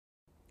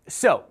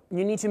So,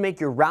 you need to make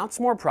your routes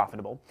more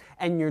profitable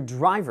and your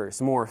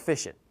drivers more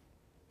efficient.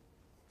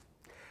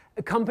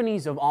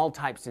 Companies of all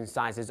types and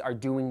sizes are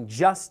doing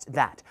just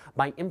that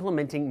by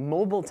implementing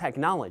mobile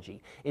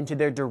technology into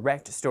their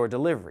direct store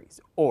deliveries,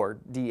 or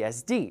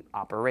DSD,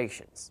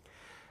 operations.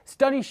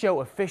 Studies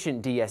show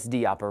efficient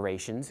DSD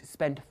operations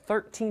spend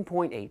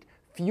 13.8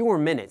 fewer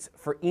minutes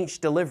for each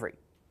delivery.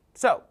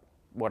 So,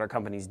 what are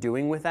companies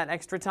doing with that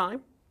extra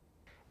time?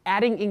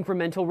 Adding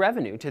incremental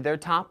revenue to their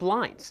top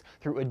lines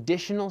through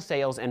additional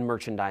sales and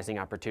merchandising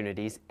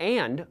opportunities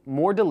and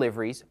more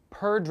deliveries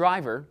per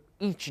driver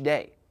each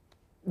day.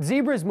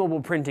 Zebra's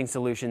mobile printing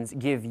solutions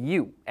give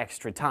you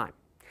extra time.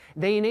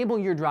 They enable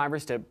your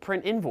drivers to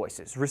print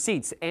invoices,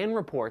 receipts, and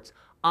reports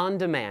on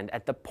demand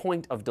at the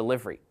point of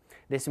delivery.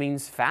 This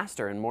means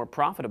faster and more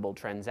profitable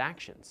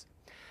transactions.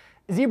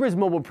 Zebra's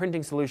mobile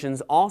printing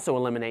solutions also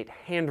eliminate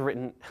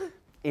handwritten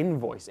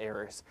invoice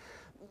errors.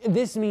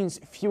 This means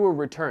fewer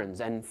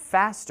returns and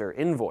faster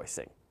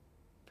invoicing.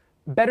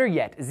 Better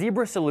yet,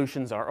 Zebra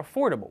solutions are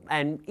affordable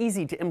and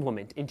easy to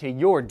implement into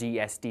your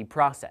DSD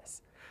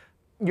process.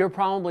 You're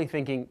probably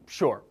thinking,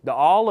 sure,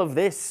 all of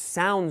this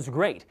sounds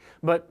great,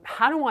 but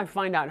how do I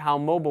find out how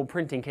mobile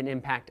printing can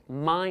impact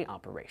my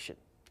operation?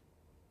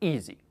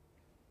 Easy.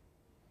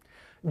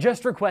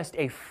 Just request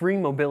a free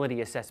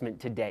mobility assessment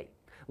today.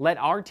 Let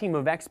our team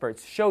of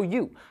experts show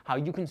you how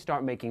you can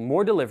start making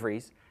more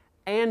deliveries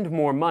and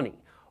more money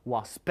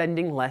while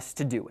spending less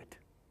to do it.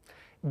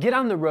 Get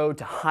on the road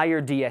to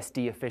higher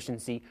DSD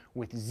efficiency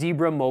with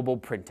Zebra Mobile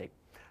Printing.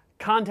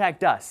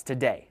 Contact us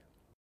today.